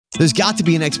There's got to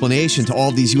be an explanation to all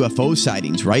of these UFO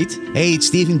sightings, right? Hey, it's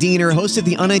Stephen Diener, host of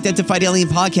the Unidentified Alien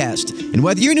Podcast. And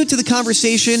whether you're new to the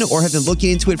conversation or have been looking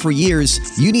into it for years,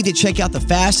 you need to check out the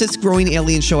fastest growing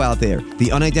alien show out there,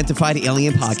 the Unidentified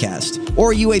Alien Podcast,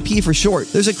 or UAP for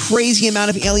short. There's a crazy amount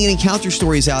of alien encounter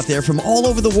stories out there from all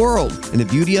over the world. And the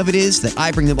beauty of it is that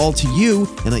I bring them all to you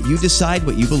and let you decide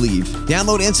what you believe.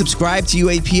 Download and subscribe to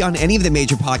UAP on any of the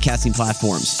major podcasting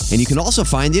platforms. And you can also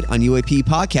find it on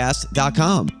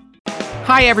UAPpodcast.com.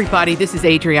 Hi, everybody. This is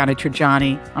Adriana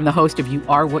Trajani. I'm the host of You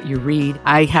Are What You Read.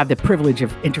 I have the privilege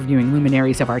of interviewing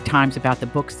luminaries of our times about the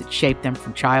books that shaped them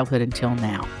from childhood until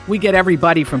now. We get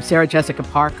everybody from Sarah Jessica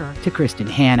Parker to Kristen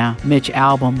Hanna, Mitch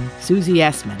Albom, Susie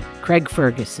Essman, Craig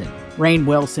Ferguson, Rainn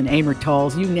Wilson, Amor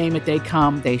Tolls, you name it, they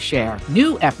come, they share.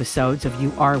 New episodes of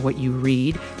You Are What You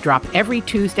Read drop every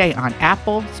Tuesday on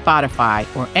Apple,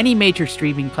 Spotify, or any major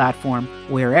streaming platform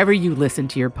wherever you listen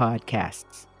to your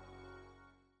podcasts.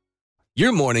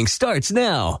 Your morning starts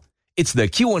now. It's the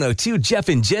Q102 Jeff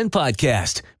and Jen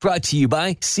podcast brought to you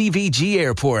by CVG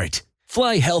Airport.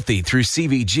 Fly healthy through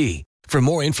CVG. For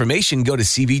more information, go to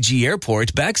CVG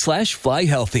Airport /fly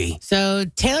healthy. So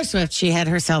Taylor Swift, she had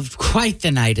herself quite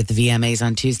the night at the VMAs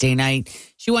on Tuesday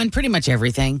night. She won pretty much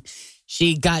everything.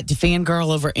 She got to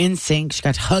fangirl over NSYNC. She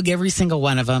got to hug every single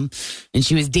one of them. And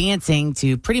she was dancing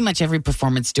to pretty much every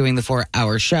performance during the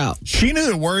 4-hour show. She knew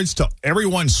the words to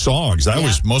everyone's songs. I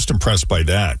was most impressed by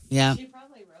that. Yeah. She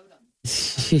probably wrote them.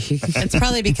 It's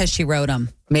probably because she wrote them.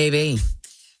 Maybe.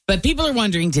 But people are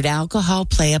wondering, did alcohol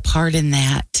play a part in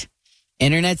that?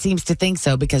 Internet seems to think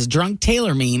so because drunk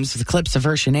Taylor memes with clips of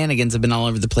her shenanigans have been all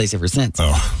over the place ever since.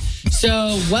 Oh.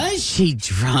 So was she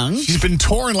drunk? She's been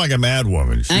touring like a mad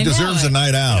woman. She deserves a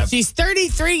night out. She's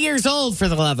 33 years old, for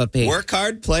the love of Pete. Work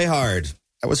hard, play hard.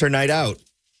 That was her night out.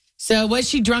 So was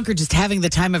she drunk or just having the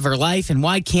time of her life? And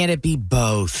why can't it be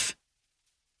both?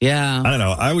 Yeah. I don't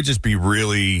know. I would just be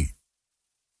really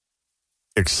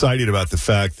excited about the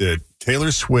fact that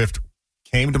Taylor Swift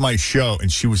came to my show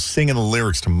and she was singing the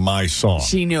lyrics to my song.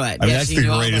 She knew it. I mean, that's the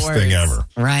greatest thing ever.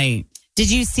 Right.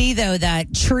 Did you see, though,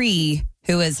 that Tree,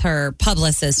 who is her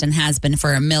publicist and has been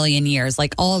for a million years,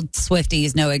 like all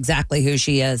Swifties know exactly who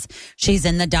she is. She's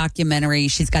in the documentary.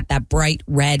 She's got that bright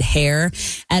red hair.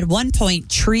 At one point,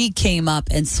 Tree came up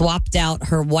and swapped out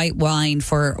her white wine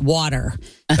for water.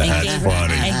 That's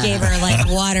funny. And gave her like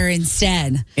water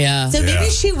instead. Yeah. So maybe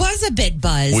she was a bit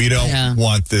buzzed. We don't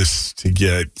want this to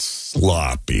get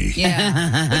sloppy.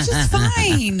 Yeah. Which is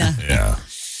fine. Yeah.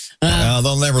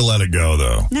 They'll never let it go,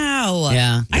 though. No.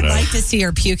 Yeah. I'd like to see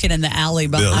her puking in the alley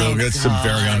behind. They'll get some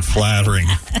very unflattering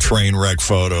train wreck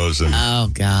photos and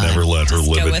never let her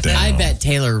live it down. I bet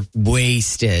Taylor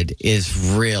wasted is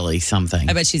really something.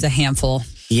 I bet she's a handful.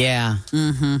 Yeah.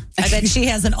 Mm-hmm. I bet she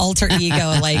has an alter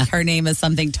ego, like her name is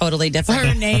something totally different.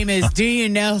 Her name is, do you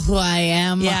know who I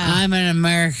am? Yeah. I'm an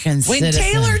American when citizen.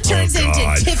 Taylor turns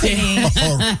into Tiffany.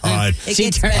 Oh, God. I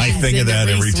think of that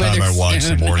every time I watch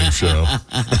the morning show.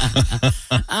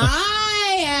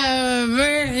 I am an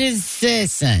American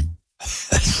citizen.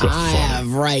 That's so funny.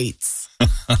 have rights.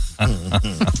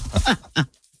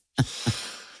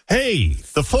 Hey,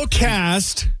 the full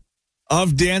cast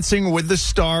of Dancing with the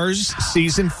Stars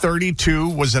season 32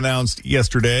 was announced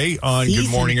yesterday on Good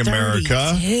Morning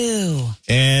America. 32.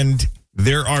 And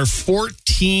there are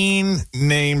 14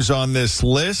 names on this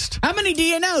list. How many do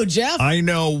you know, Jeff? I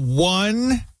know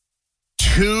 1,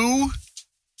 2,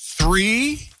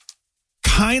 3,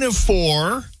 kind of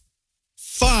 4,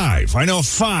 5. I know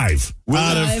 5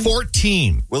 out of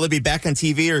 14. Will it be back on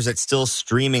TV or is it still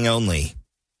streaming only?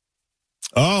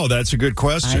 Oh, that's a good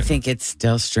question. I think it's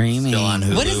still streaming. Still on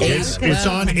Hulu. What is it? It's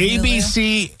on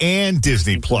ABC and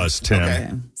Disney Plus, Tim. Okay.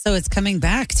 So it's coming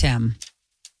back, Tim.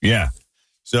 Yeah.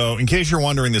 So in case you're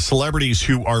wondering, the celebrities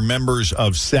who are members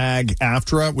of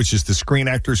SAG-AFTRA, which is the Screen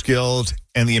Actors Guild,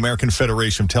 and the American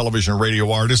Federation of Television and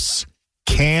Radio Artists,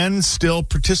 can still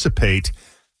participate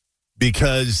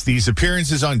because these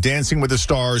appearances on Dancing with the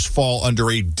Stars fall under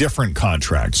a different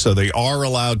contract. So they are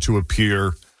allowed to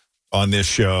appear on this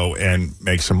show and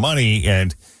make some money.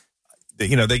 And,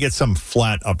 you know, they get some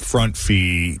flat upfront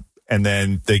fee and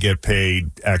then they get paid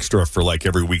extra for like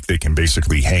every week they can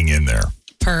basically hang in there.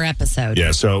 Per episode.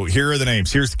 Yeah, so here are the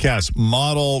names. Here's the cast.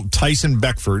 Model Tyson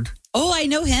Beckford. Oh, I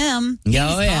know him.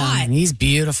 Yeah. He's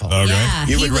beautiful. Okay. Yeah,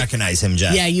 You would recognize him,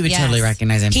 Jeff. Yeah, you would Yes. totally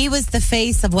recognize him. He was the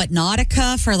face of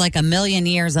Nautica for like a million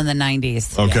years in the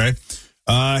 90s. Okay.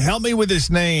 Help me with his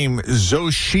name.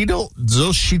 Xochitl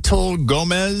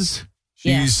Gomez.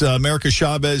 She's America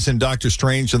Chavez in Doctor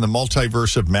Strange and the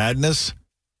Multiverse of Madness.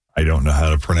 I don't know how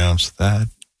to pronounce that.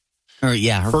 Her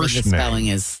First first spelling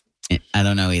is I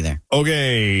don't know either.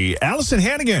 Okay, Allison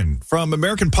Hannigan from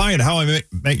American Pie and How I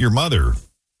Met Your Mother.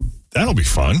 That'll be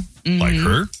fun. Like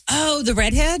her. Oh, the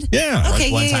redhead? Yeah.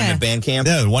 Okay, One yeah. time at band camp.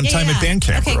 Yeah, one time at band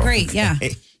camp. Okay, girl. great. Yeah.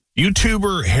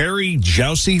 YouTuber Harry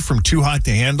Jousey from Too Hot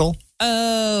to Handle.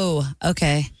 Oh,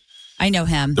 okay. I know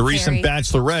him. The recent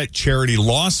Bachelorette, Charity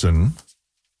Lawson.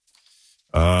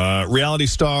 Reality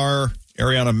star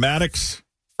Ariana Maddox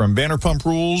from Vanderpump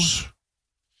Rules.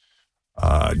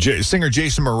 Singer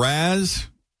Jason Mraz.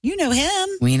 You know him.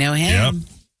 We know him.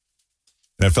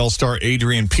 Yep. NFL star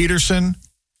Adrian Peterson.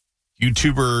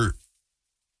 YouTuber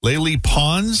Laylee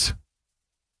Pons.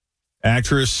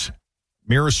 Actress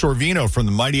Mira Sorvino from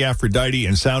The Mighty Aphrodite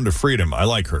and Sound of Freedom. I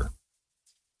like her.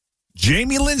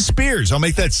 Jamie Lynn Spears. I'll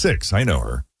make that 6. I know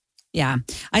her. Yeah.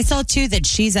 I saw, too, that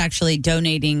she's actually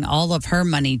donating all of her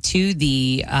money to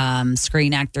the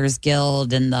Screen Actors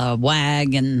Guild and the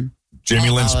WAG and...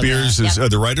 Jamie Lynn Spears is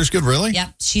the Writers Guild, really?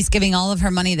 Yep. She's giving all of her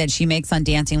money that she makes on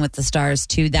Dancing with the Stars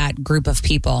to that group of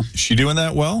people. Is she doing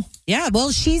that well? Yeah.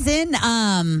 Well, she's in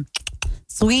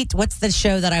Sweet. What's the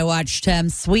show that I watched?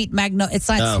 Sweet Magnolia. It's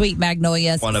not Sweet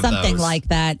Magnolia. Something like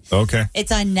that. Okay.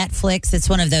 It's on Netflix. It's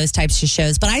one of those types of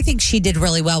shows. But I think she did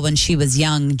really well when she was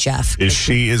young, Jeff. Is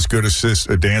she as good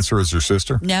a dancer as her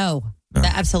sister? No.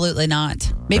 Absolutely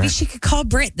not. Maybe she could call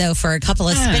Britt, though, for a couple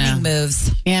of spinning moves.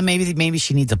 Yeah, maybe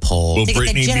she needs a pole. Will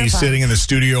Brittany be sitting in the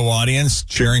studio audience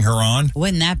cheering her on?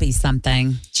 Wouldn't that be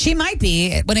something? She might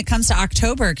be when it comes to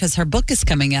October because her book is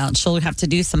coming out. She'll have to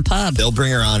do some pub. They'll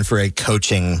bring her on for a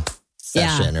coaching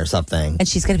session or something. And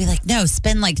she's going to be like, no,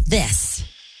 spin like this.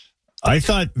 I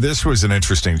thought this was an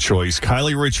interesting choice.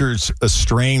 Kylie Richards'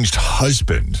 estranged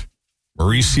husband,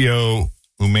 Mauricio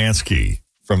Umansky,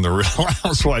 from the Real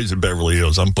Housewives of Beverly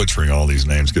Hills. I'm butchering all these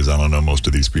names because I don't know most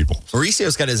of these people.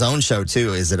 Mauricio's got his own show,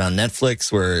 too. Is it on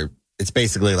Netflix where it's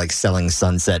basically like Selling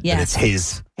Sunset, but it's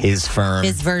his firm.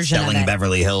 His version Selling of it.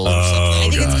 Beverly Hills or something. I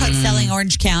think it's called Selling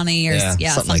Orange County or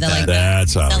something like that.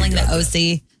 That's how Selling the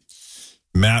OC.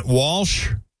 Matt Walsh,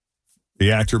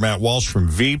 the actor Matt Walsh from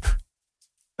Veep.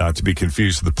 Not to be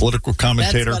confused with the political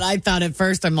commentator. That's what I thought at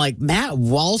first. I'm like, Matt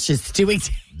Walsh is doing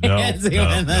No.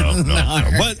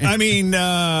 But, I mean,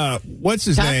 what's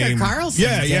his name? Tucker Carlson.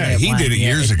 Yeah, he did it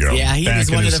years ago. Yeah, he back was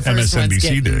in one of his the first ones MSNBC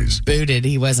getting days. booted.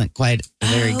 He wasn't quite a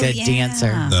very good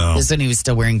dancer. No. This is when he was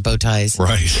still wearing bow ties.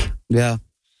 Right. Yeah.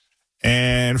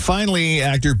 And finally,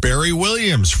 actor Barry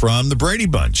Williams from The Brady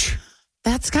Bunch.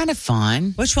 That's kind of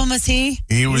fun. Which one was he?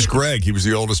 He was Greg. He was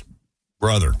the oldest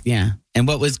brother. Yeah. And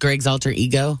what was Greg's alter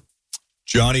ego?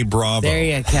 Johnny Bravo. There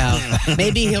you go.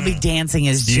 Maybe he'll be dancing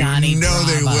as Johnny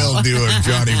Bravo. They will do a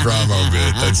Johnny Bravo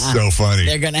bit. That's so funny.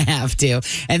 They're going to have to.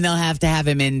 And they'll have to have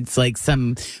him in like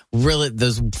some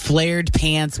those flared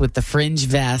pants with the fringe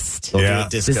vest. Yeah.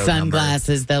 The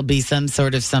sunglasses. There'll be some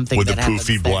sort of something with that the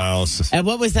poofy blouse. And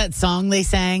what was that song they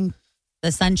sang?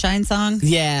 The Sunshine Song?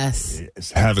 Yes.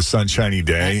 Have a sunshiny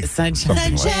day.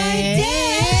 Sunshine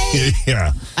Day.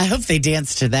 Yeah. I hope they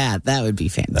dance to that. That would be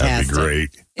fantastic. That'd be great.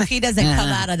 If he doesn't come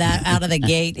out of the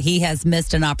gate, he has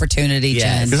missed an opportunity,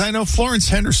 Jen. Because I know Florence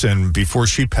Henderson, before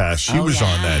she passed, she was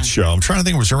on that show. I'm trying to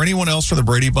think, was there anyone else from the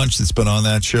Brady Bunch that's been on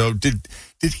that show? Did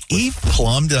Eve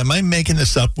Plum, am I making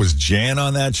this up? Was Jan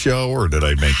on that show, or did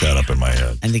I make that up in my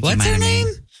head? I think What's her name?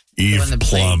 Eve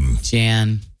Plum.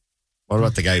 Jan. What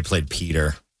about the guy who played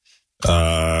Peter?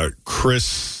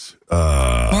 Chris.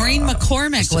 Maureen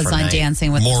McCormick was on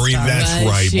Dancing with the Stars. That's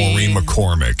right. Maureen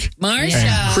McCormick. Marsha.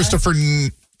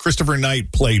 And Christopher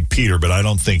Knight played Peter, but I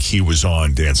don't think he was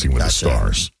on Dancing with the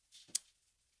Stars.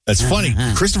 That's funny.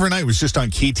 Christopher Knight was just on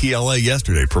KTLA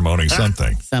yesterday promoting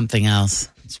something. Something else.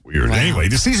 It's weird. Wow. Anyway,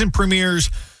 the season premieres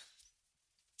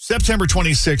September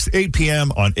 26th, 8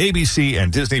 p.m. on ABC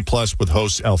and Disney Plus with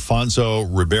hosts Alfonso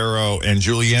Ribeiro and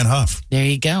Julianne Hough. There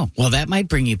you go. Well, that might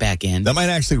bring you back in. That might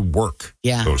actually work.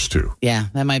 Yeah. Those two. Yeah,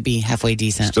 that might be halfway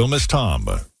decent. Still miss Tom,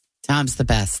 but Tom's the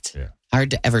best. Yeah.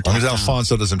 Hard to ever talk. As long as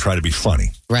Alfonso doesn't try to be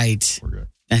funny. Right. We're good.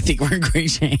 I think we're in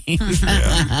great shape.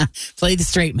 Play the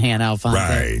straight man, Alfonso.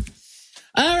 Right.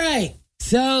 All right.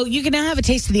 So you can now have a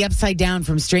taste of the Upside Down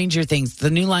from Stranger Things,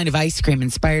 the new line of ice cream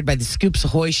inspired by the Scoops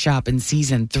Ahoy shop in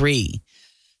season 3.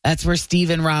 That's where Steve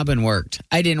and Robin worked.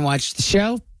 I didn't watch the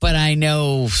show, but I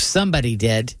know somebody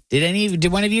did.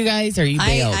 Did one of you guys, or you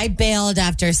bailed? I bailed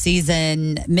after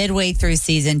midway through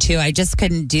season 2. I just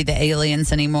couldn't do the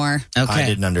aliens anymore. Okay. I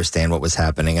didn't understand what was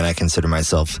happening, and I consider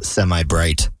myself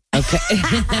semi-bright. Okay.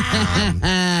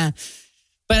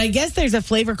 But I guess there's a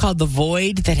flavor called the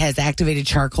Void that has activated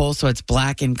charcoal, so it's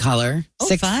black in color.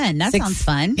 Oh, fun. That sounds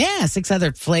fun. Yeah, 6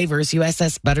 other flavors.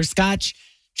 USS Butterscotch,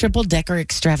 Triple Decker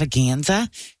Extravaganza,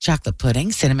 Chocolate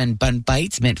Pudding, Cinnamon Bun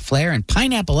Bites, Mint Flare, and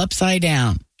Pineapple Upside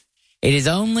Down. It is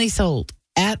only sold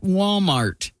at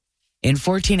Walmart in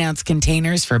 14-ounce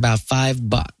containers for about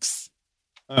 $5.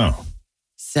 Oh.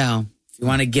 So if you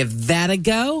want to give that a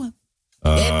go,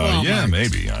 yeah,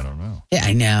 maybe. I don't know. Yeah,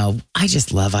 I know. I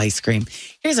just love ice cream.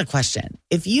 Here's a question.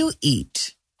 If you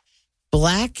eat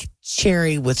black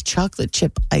cherry with chocolate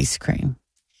chip ice cream,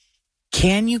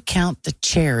 can you count the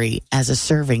cherry as a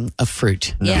serving of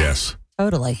fruit? Yeah. Yes.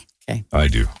 Totally. Okay. I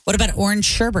do. What about orange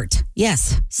sherbet?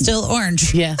 Yes, still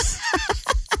orange. Yes.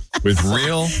 With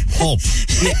real pulp.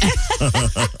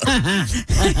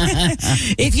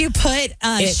 If you put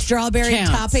strawberry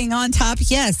counts. topping on top,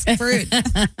 yes, fruit.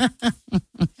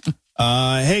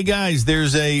 Hey, guys,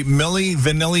 there's a Milli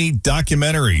Vanilli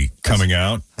documentary coming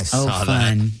out. I saw that.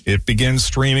 Fun. It begins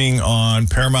streaming on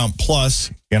Paramount Plus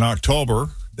in October.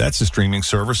 That's a streaming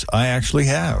service I actually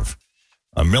have.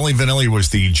 Milli Vanilli was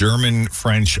the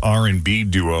German-French R&B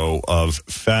duo of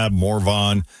Fab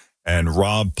Morvan and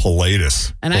Rob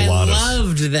Pilatus. And I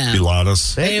loved them.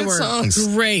 Pilatus. They They had good were songs.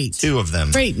 great. 2 of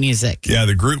them. Great music. Yeah,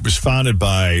 the group was founded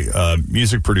by a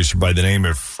music producer by the name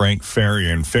of Frank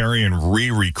Farian. Farian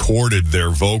re-recorded their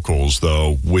vocals,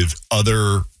 though, with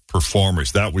other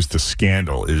performers. That was the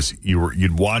scandal, is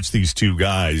you'd watch these 2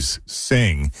 guys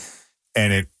sing,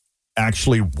 and it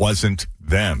actually wasn't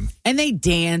them. And they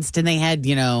danced and they had,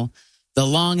 the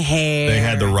long hair. They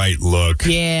had the right look.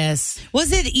 Yes.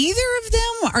 Was it either of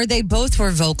them, or they both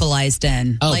were vocalized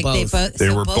in? Oh, both. They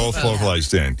were both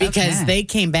vocalized in. Because Okay. they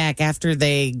came back after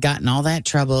they got in all that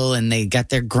trouble and they got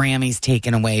their Grammys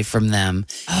taken away from them.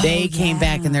 They came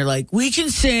back and they're like, we can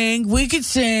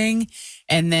sing.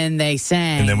 And then they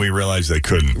sang. And then we realized they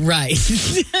couldn't. Right.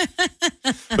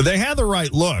 But they had the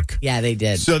right look. Yeah, they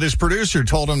did. So this producer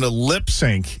told them to lip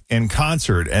sync in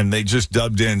concert, and they just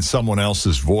dubbed in someone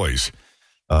else's voice.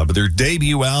 But their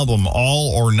debut album,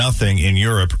 All or Nothing in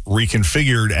Europe,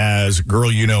 reconfigured as Girl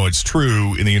You Know It's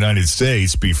True in the United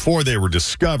States before they were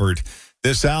discovered.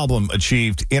 This album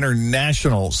achieved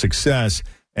international success,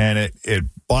 and it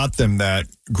bought them that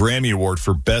Grammy Award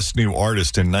for Best New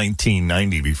Artist in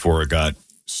 1990 before it got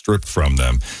stripped from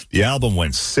them. The album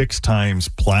went 6 times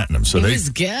platinum. So It they was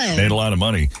good. made a lot of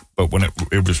money. But when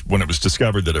it was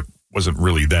discovered that it wasn't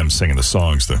really them singing the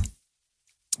songs, the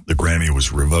Grammy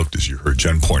was revoked, as you heard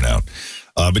Jen point out.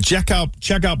 But check out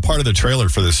part of the trailer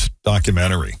for this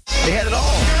documentary. They had it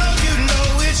all. Girl, you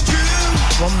know it's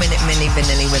true. 1 minute Milli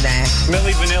Vanilli were there.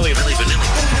 Milli Vanilli.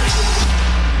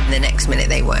 The next minute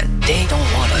they weren't. They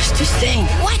don't want us to sing.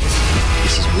 What?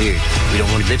 This is weird. We don't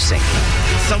want to lip sync.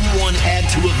 Someone had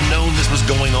to have known this was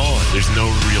going on. There's no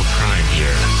real crime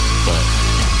here, but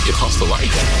it costs a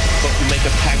life. But we make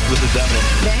a pact with the devil.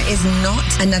 There is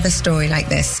not another story like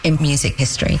this in music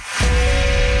history.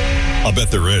 I'll bet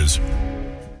there is.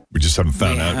 We just haven't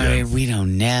found out yet. We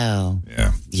don't know.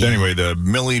 Yeah. So anyway, the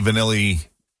Milli Vanilli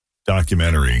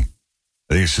documentary,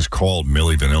 I think it's just called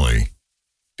Milli Vanilli,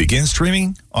 begins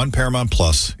streaming on Paramount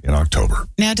Plus in October.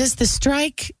 Now, does the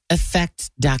strike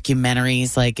affect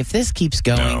documentaries? Like, if this keeps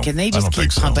going, No, can they I just don't keep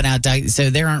think so. pumping out? So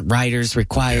there aren't writers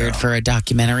required for a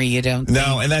documentary, you don't?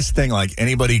 No, and that's the thing. Like,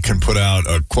 anybody can put out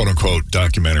a quote-unquote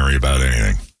documentary about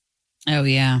anything. Oh,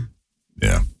 yeah.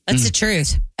 Yeah. That's the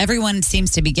truth. Everyone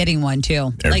seems to be getting one,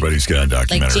 too. Everybody's got a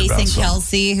documentary Like about Jason something.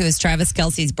 Kelsey, who is Travis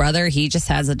Kelsey's brother, he just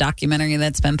has a documentary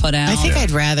that's been put out. I think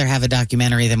I'd rather have a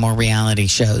documentary than more reality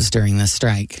shows during the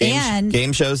strike. And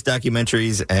Game shows,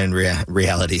 documentaries, and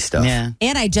reality stuff. Yeah.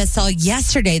 And I just saw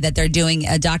yesterday that they're doing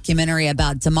a documentary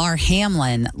about Damar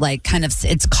Hamlin, like kind of,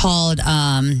 it's called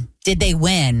Did They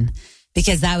Win?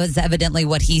 Because that was evidently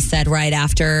what he said right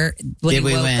after when Did he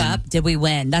we woke win? up. Did we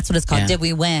win? That's what it's called. Yeah. Did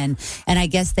we win? And I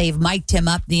guess they've mic'd him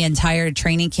up the entire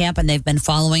training camp, and they've been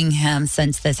following him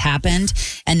since this happened.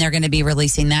 And they're going to be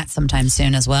releasing that sometime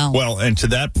soon as well. Well, and to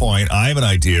that point, I have an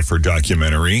idea for a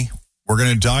documentary. We're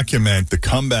going to document the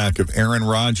comeback of Aaron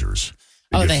Rodgers.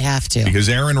 Oh, they have to. Because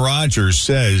Aaron Rodgers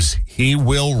says he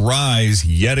will rise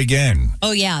yet again.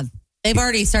 Oh, yeah. They've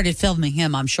already started filming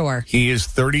him, I'm sure. He is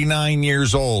 39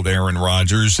 years old, Aaron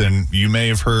Rodgers, and you may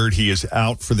have heard he is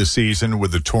out for the season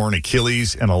with a torn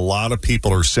Achilles, and a lot of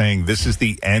people are saying this is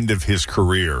the end of his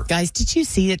career. Guys, did you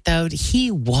see it, though? He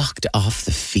walked off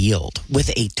the field with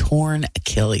a torn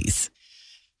Achilles.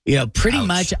 Pretty Ouch.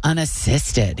 much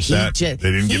unassisted. They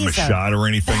didn't give him a shot or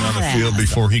anything on the field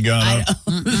before he got I up?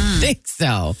 don't think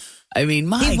so. I mean,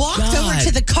 my He walked God. over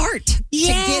to the cart to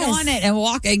Yes. get on it and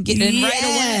walk and get in right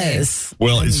away. Yes.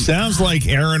 Well, it sounds like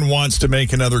Aaron wants to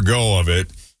make another go of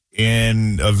it.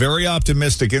 In a very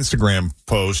optimistic Instagram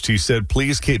post, he said,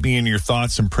 "Please keep me in your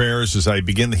thoughts and prayers as I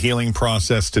begin the healing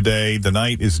process today. The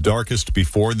night is darkest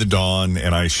before the dawn,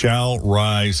 and I shall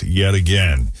rise yet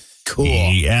again." Cool.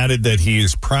 He added that he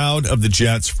is proud of the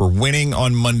Jets for winning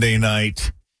on Monday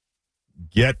night.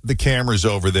 Get the cameras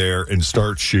over there and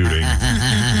start shooting.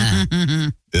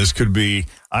 This could be,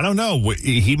 I don't know.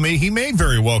 He may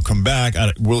very well come back.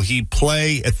 Will he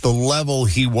play at the level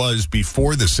he was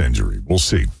before this injury? We'll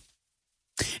see.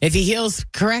 If he heals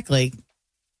correctly,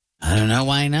 I don't know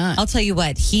why not. I'll tell you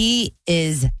what, he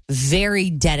is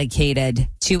very dedicated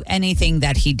to anything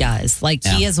that he does. Like,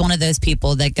 he is one of those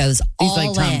people that goes all in.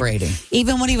 He's like Tom Brady.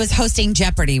 Even when he was hosting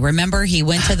Jeopardy, remember, he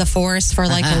went to the forest for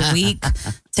like a week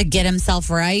to get himself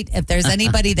right. If there's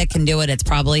anybody that can do it, it's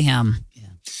probably him.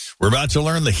 We're about to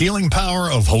learn the healing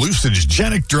power of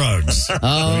hallucinogenic drugs.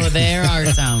 Oh, there are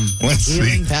some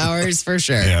healing powers for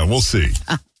sure. Yeah, we'll see.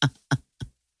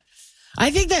 I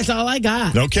think that's all I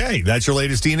got. Okay, that's your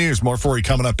latest E-News. More for you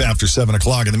coming up after 7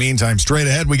 o'clock. In the meantime, straight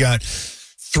ahead, we got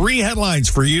 3 headlines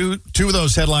for you. 2 of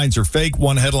those headlines are fake.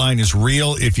 1 headline is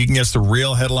real. If you can guess the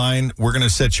real headline, we're going to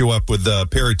set you up with a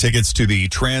pair of tickets to the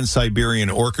Trans-Siberian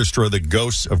Orchestra, The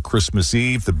Ghosts of Christmas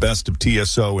Eve, The Best of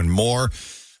TSO, and more.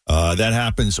 That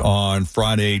happens on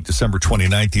Friday, December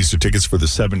 29th. These are tickets for the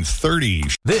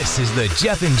 7:30. This is the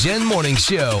Jeff and Jen Morning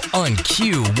Show on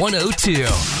Q102.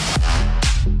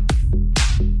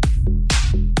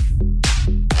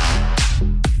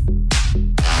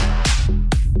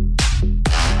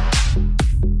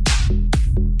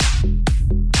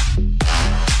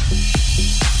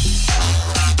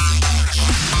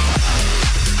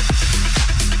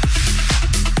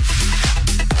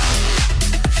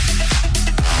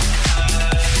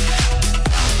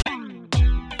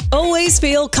 Always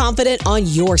feel confident on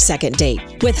your second date.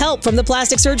 With help from the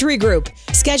Plastic Surgery Group.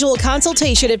 Schedule a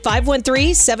consultation at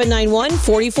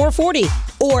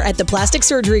 513-791-4440 or at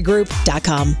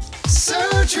theplasticsurgerygroup.com.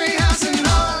 Surgery has an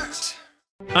art.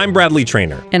 I'm Bradley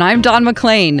Trainer. And I'm Don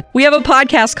McClain. We have a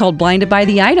podcast called Blinded by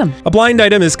the Item. A blind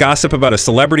item is gossip about a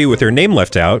celebrity with their name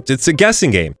left out. It's a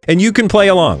guessing game, and you can play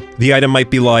along. The item might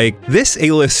be like, this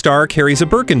A-list star carries a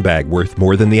Birkin bag worth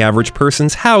more than the average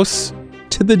person's house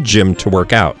to the gym to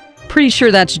work out. Pretty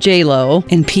sure that's J-Lo.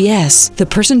 And P.S. the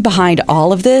person behind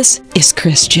all of this is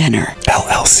Kris Jenner,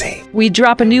 LLC. We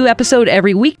drop a new episode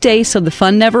every weekday so the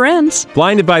fun never ends.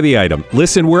 Blinded by the Item.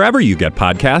 Listen wherever you get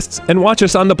podcasts and watch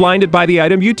us on the Blinded by the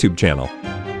Item YouTube channel.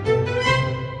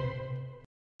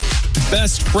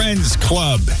 Best Friends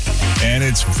Club, and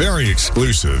it's very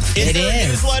exclusive. It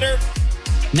is. Newsletter?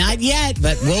 Not yet,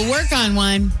 but we'll work on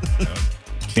one.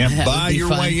 Can't buy your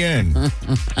way in.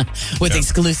 With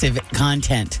exclusive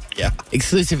content. Yeah.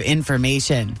 Exclusive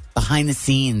information. Behind the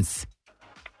scenes.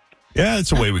 Yeah,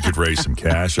 it's a way we could raise some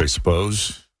cash, I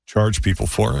suppose. Charge people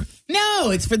for it. No,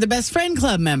 it's for the Best Friend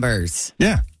Club members.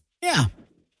 Yeah. Yeah.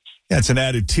 Yeah, it's an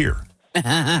added tier.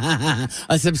 A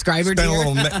subscriber Spend tier?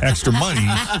 a little extra money.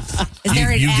 Is there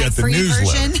an ad-free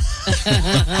version?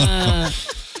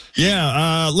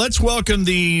 Yeah, let's welcome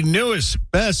the newest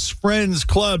Best Friends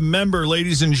Club member,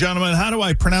 ladies and gentlemen. How do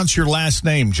I pronounce your last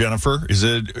name, Jennifer? Is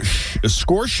it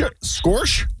Skorsh?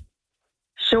 Skorsh?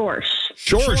 Shorsh.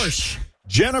 Shorsh.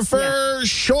 Jennifer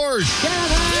Shorsh.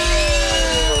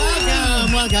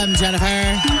 Welcome,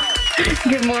 Jennifer.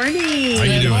 Good morning. How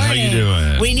you doing? How you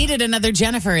doing? We needed another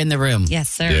Jennifer in the room. Yes,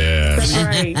 sir. Yes.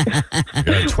 Right.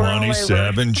 Got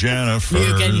 27 Jennifers.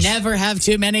 You can never have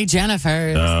too many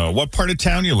Jennifers. What part of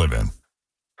town you live in?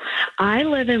 I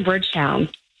live in Bridgetown.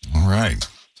 All right.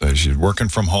 So she's working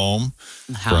from home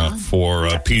for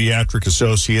Pediatric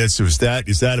Associates. Is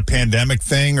that a pandemic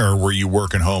thing, or were you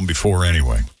working home before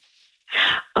anyway?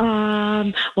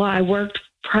 Well, I worked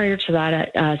prior to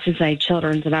that since I had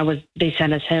children, and they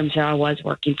sent us home, so I was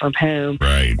working from home.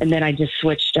 Right. And then I just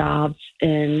switched jobs,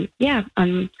 and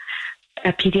I'm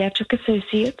at Pediatric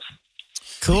Associates.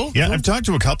 Cool. Yeah, cool. I've talked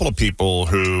to a couple of people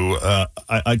who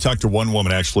I talked to one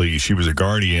woman, actually. She was a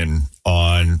guardian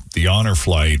on the honor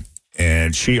flight,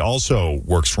 and she also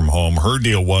works from home. Her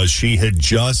deal was she had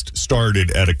just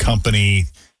started at a company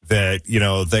that,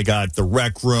 they got the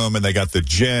rec room and they got the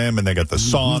gym and they got the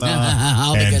sauna.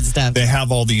 All the good stuff. They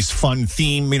have all these fun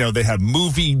theme, they have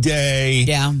movie day.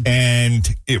 Yeah. And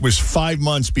it was 5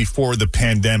 months before the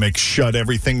pandemic shut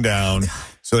everything down.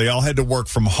 So they all had to work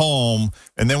from home.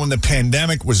 And then when the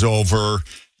pandemic was over,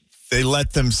 they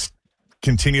let them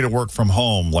continue to work from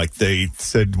home. Like they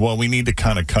said, well, we need to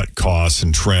kind of cut costs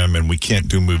and trim, and we can't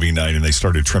do movie night. And they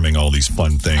started trimming all these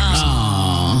fun things.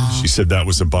 She said that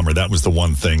was a bummer. That was the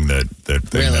one thing that they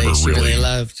never really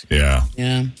loved. Yeah.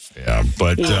 Yeah. Yeah.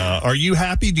 But are you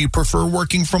happy? Do you prefer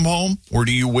working from home, or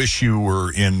do you wish you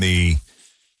were in the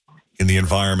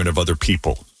environment of other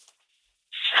people?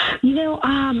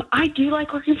 I do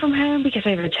like working from home because I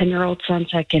have a 10-year-old son,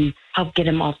 so I can help get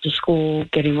him off to school,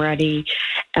 get him ready.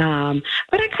 But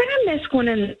I kind of miss going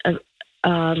in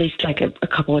at least like a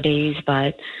couple of days.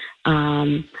 But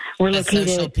we're located.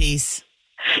 Social piece.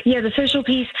 Yeah, the social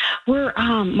piece. We're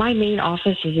my main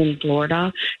office is in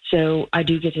Florida, so I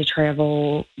do get to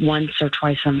travel once or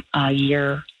twice a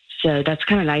year. So that's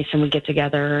kind of nice, and we get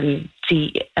together and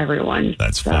see everyone.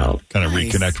 That's fun. Kind of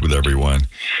reconnect with everyone.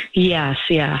 Yes,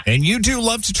 yeah. And you do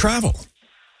love to travel.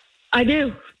 I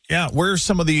do. Yeah. Where are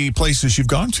some of the places you've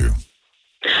gone to?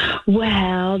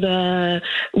 Well,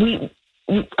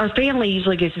 our family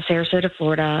usually goes to Sarasota,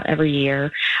 Florida every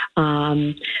year.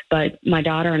 But my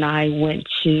daughter and I went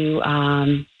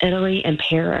to Italy and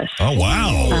Paris. Oh,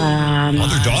 wow.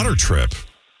 Mother-daughter trip.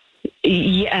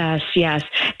 Yes.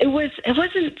 It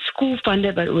wasn't school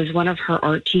funded, but it was one of her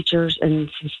art teachers and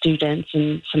some students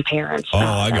and some parents.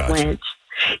 I got went.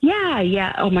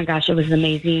 Yeah. Oh my gosh, it was an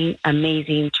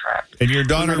amazing trip. And your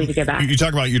daughter, ready to go back. You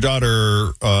talk about your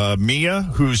daughter, Mia,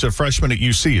 who's a freshman at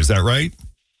UC. Is that right?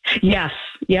 Yes.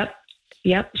 Yep.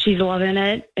 She's loving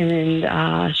it,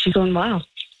 and she's doing well.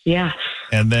 Yeah.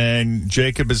 And then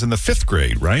Jacob is in the 5th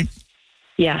grade, right?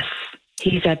 Yes.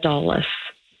 He's at Dulles.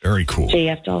 Very cool.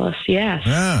 JF Dulles, yes.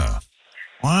 Yeah.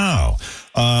 Wow.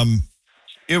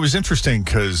 It was interesting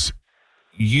because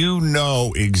you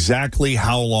know exactly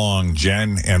how long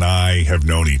Jen and I have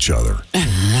known each other.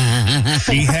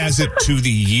 She has it to the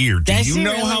year. Do you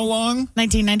know how long?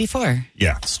 1994.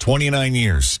 Yeah, it's 29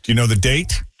 years. Do you know the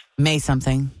date? May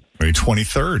something. May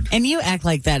 23rd. And you act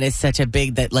like that is such a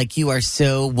big, that like you are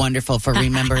so wonderful for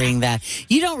remembering that.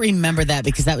 You don't remember that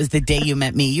because that was the day you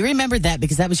met me. You remember that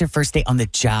because that was your first day on the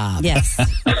job. Yes.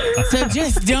 So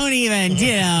just don't even,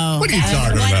 What are you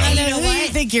talking about? I know what? You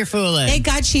think you're fooling. Thank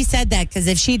God she said that, because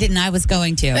if she didn't, I was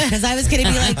going to. Because I was going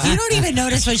to be like, you don't even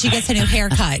notice when she gets a new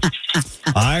haircut.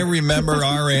 I remember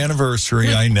our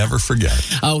anniversary. I never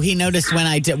forget. Oh, he noticed when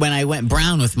I went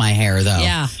brown with my hair, though.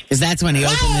 Yeah. Because that's when he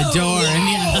opened the door.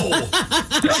 And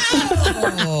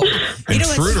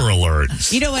Intruder alert.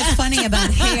 You know what's funny about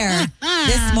hair?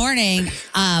 This morning,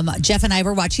 Jeff and I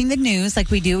were watching the news like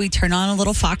we do. We turn on a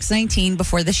little Fox 19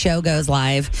 before the show goes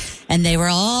live, and they were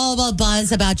all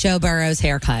buzz about Joe Burrow's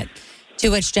haircut. To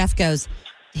which Jeff goes,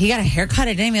 he got a haircut.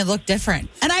 It didn't even look different.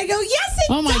 And I go, yes, it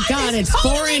Oh, my does. God, it's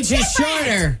totally 4 inches different.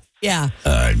 shorter. Yeah.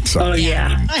 I'm sorry. Oh,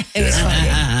 yeah. It was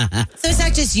funny. So it's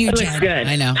not just you, It looks Jen. good.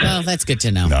 I know. Well, that's good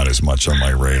to know. Not as much on my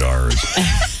radar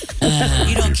as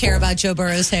You don't care about Joe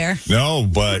Burrow's hair? no,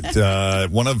 but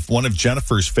one of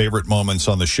Jennifer's favorite moments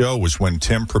on the show was when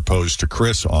Tim proposed to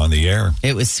Chris on the air.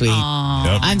 It was sweet.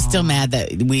 Yep. I'm still mad that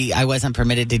I wasn't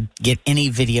permitted to get any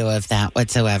video of that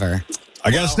whatsoever. I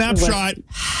got a snapshot.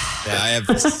 Yeah, I have.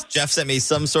 Jeff sent me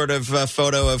some sort of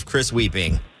photo of Chris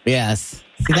weeping. Yes.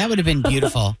 See, that would have been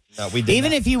beautiful. No, we did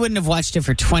Even not. if you wouldn't have watched it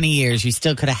for 20 years, you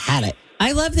still could have had it.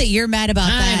 I love that you're mad about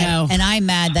that. I know. And I'm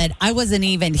mad that I wasn't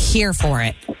even here for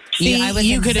it. See, I was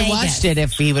you in could have Vegas. watched it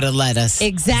if he would have let us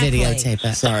Exactly. videotape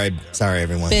it. Sorry,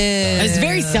 everyone. It was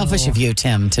very selfish of you,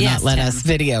 Tim, to Yes, not let Tim. us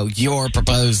video your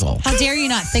proposal. How dare you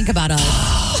not think about us?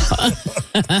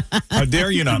 How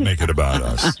dare you not make it about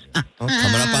us? Well,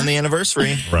 coming up on the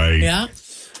anniversary. Right. Yeah.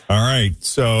 All right.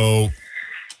 So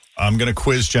I'm going to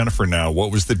quiz Jennifer now.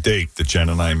 What was the date that Jen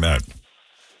and I met?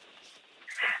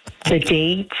 The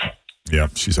date?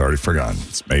 Yep, she's already forgotten.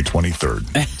 It's May 23rd,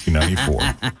 1994.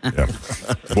 Yep.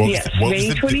 Yes, May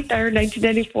 23rd,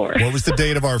 1994. What was the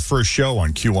date of our first show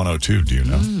on Q102? Do you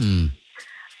know?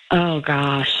 Oh,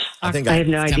 gosh. I have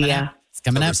no idea. It's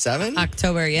coming up. 7?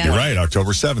 October, yeah. You're right,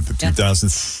 October 7th of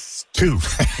 2002.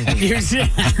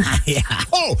 Yeah.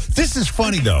 Oh, this is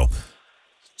funny, though.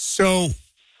 So,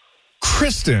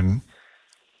 Kristen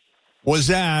was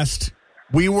asked,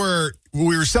 we were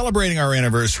celebrating our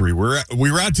anniversary.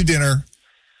 We were out to dinner,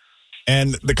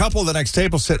 and the couple at the next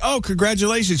table said, "Oh,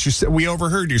 congratulations! We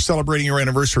overheard you're celebrating your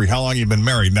anniversary. How long you been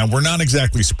married?" Now, we're not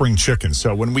exactly spring chickens,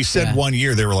 so when we said 1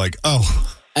 year, they were like,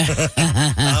 "Oh,"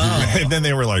 and then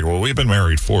they were like, "Well, we've been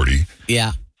married 40."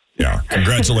 Yeah. Yeah,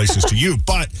 congratulations to you.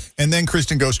 And then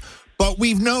Kristen goes, "But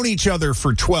we've known each other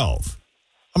for 12."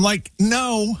 I'm like,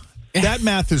 "No, that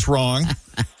math is wrong.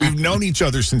 We've known each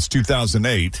other since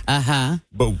 2008. Uh-huh.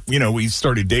 But, we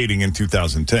started dating in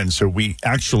 2010. So we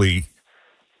actually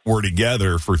were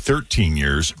together for 13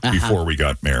 years before we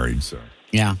got married. So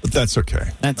Yeah. But that's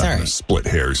okay. That's I'm all gonna right. Split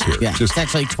hairs here. Yeah. It's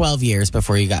actually 12 years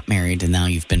before you got married, and now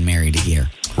you've been married a year.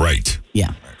 Right.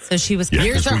 Yeah. So she was. Yeah,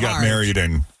 Years because we are got hard. married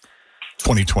in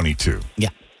 2022. Yeah.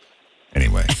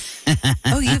 Anyway.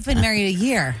 Oh, you've been married a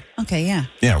year. Okay, yeah.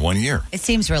 Yeah, 1 year. It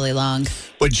seems really long.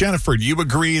 But Jennifer, do you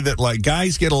agree that like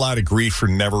guys get a lot of grief for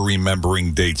never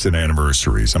remembering dates and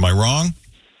anniversaries? Am I wrong?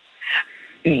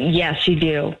 Yes, you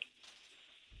do.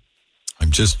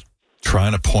 I'm just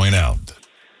trying to point out.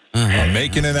 I'm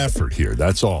making an effort here.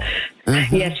 That's all.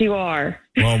 Yes, you are.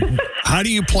 Well, how do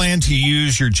you plan to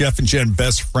use your Jeff and Jen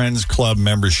Best Friends Club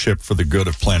membership for the good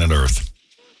of planet Earth?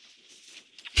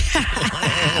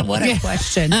 What a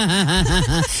question.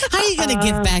 How are you going to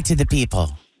give back to the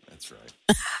people? That's right.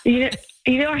 You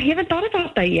know, I haven't thought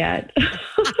about that yet.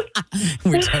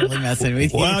 We're totally messing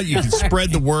with you. Well, you can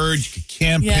spread the word. You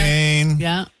can campaign.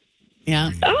 Yeah.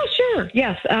 Oh, sure.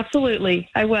 Yes, absolutely.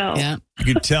 I will. Yeah.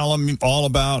 You could tell them all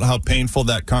about how painful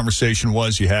that conversation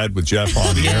was you had with Jeff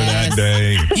on the air that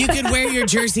day. You could wear your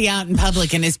jersey out in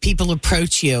public, and as people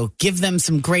approach you, give them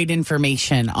some great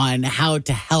information on how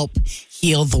to help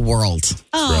heal the world.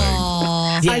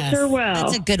 Oh, Yes. I sure will.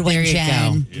 That's a good one, There you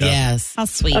Jen. go. Yes. How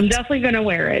sweet. I'm definitely going to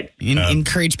wear it.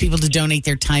 Encourage people to donate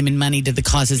their time and money to the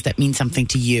causes that mean something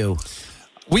to you.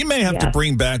 We may have to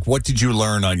bring back What Did You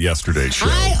Learn on yesterday's show?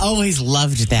 I always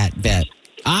loved that bit.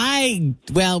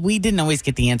 We didn't always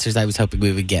get the answers I was hoping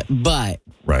we would get, but.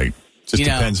 Right. Just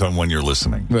depends on when you're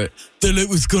listening. Right. Then it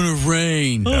was going to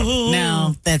rain.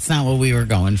 No, that's not what we were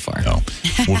going for. No.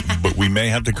 But we may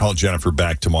have to call Jennifer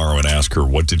back tomorrow and ask her,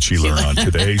 what did she learn on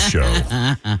today's show?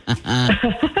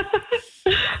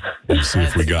 And see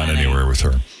if we got anywhere with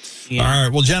her. Yeah. All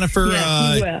right. Well, Jennifer,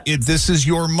 if this is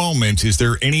your moment, is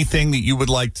there anything that you would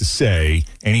like to say?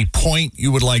 Any point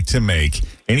you would like to make?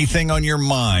 Anything on your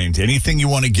mind? Anything you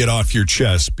want to get off your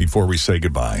chest before we say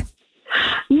goodbye?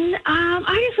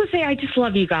 I just want to say I just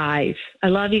love you guys. I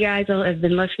love you guys. I've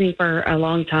been listening for a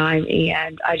long time,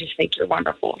 and I just think you're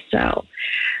wonderful. So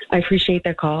I appreciate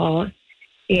the call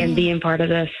and being part of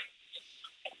this.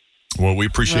 Well, we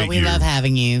appreciate we love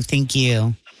having you. Thank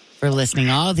you for listening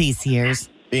all these years.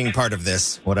 Being part of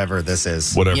this, whatever this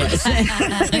is. Whatever this is.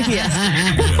 Yeah,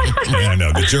 I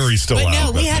know. The jury's still out.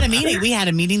 No, we had a meeting. We had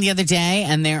a meeting the other day,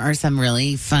 and there are some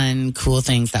really fun, cool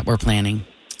things that we're planning.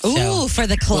 Ooh, for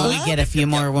the club? When we get a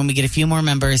few more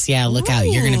members, look out.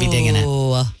 You're going to be digging it.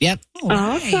 Yep.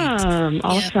 Awesome.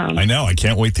 Awesome. I know. I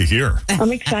can't wait to hear.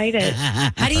 I'm excited.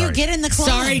 How do you get in the club?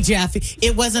 Sorry, Jeff.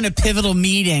 It wasn't a pivotal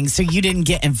meeting, so you didn't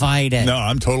get invited. No,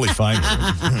 I'm totally fine with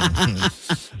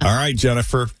it. All right,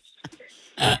 Jennifer.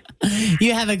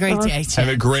 You have a great day, Jeff. Have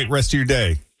a great rest of your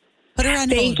day. Put her on hold,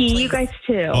 Thank you. please. You guys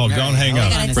too. Oh, don't hang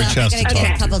up. Rich has to get talk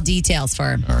a to couple you. details for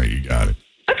her. All right, you got it.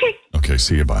 Okay. Okay,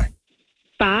 see you. Bye.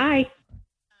 Bye.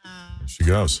 There she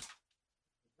goes.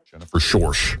 Jennifer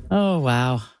Schorsch. Oh,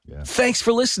 wow. Yeah. Thanks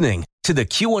for listening to the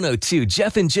Q102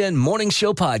 Jeff and Jen Morning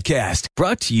Show podcast,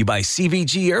 brought to you by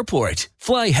CVG Airport.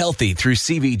 Fly healthy through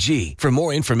CVG. For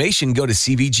more information, go to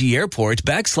CVG Airport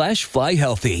 /fly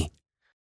healthy.